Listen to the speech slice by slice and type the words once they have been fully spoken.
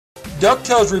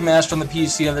DuckTales Remastered on the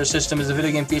PC and other system is a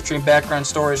video game featuring background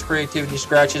stories, creativity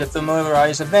scratches that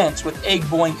familiarize events with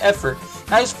egg-boiling effort,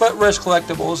 nice footrest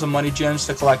collectibles and money gems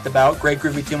to collect about, great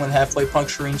groovy tune with halfway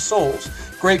puncturing souls,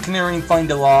 great canoeing fun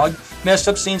to log, messed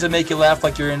up scenes that make you laugh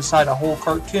like you're inside a whole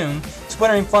cartoon,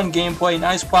 splintering fun gameplay,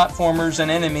 nice platformers and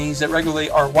enemies that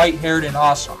regularly are white-haired and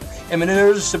awesome. It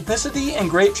maneuvers simplicity and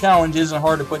great challenges and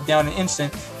hard to put down in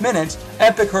instant minutes,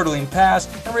 epic hurdling paths,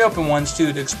 and reopen ones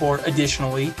too to explore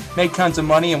additionally. Make tons of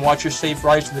money and watch your safe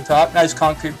rise to the top. Nice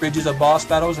concrete bridges of boss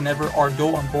battles that never are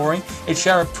dull and boring. It's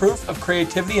shower proof of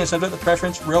creativity and sums up the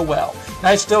preference real well.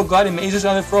 Nice still gliding mazes,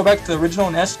 another throwback to the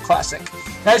original NES classic.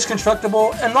 Nice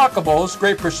constructible and lockables,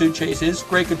 great pursuit chases,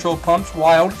 great control pumps,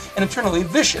 wild and eternally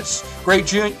vicious. Great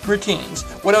routines.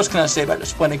 What else can I say about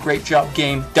this splendid great job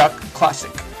game, Duck Classic?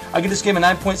 I give this game a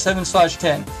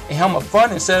 9.7/10, a helm of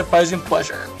fun and satisfying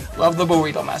pleasure. Love the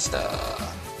Burrito Master.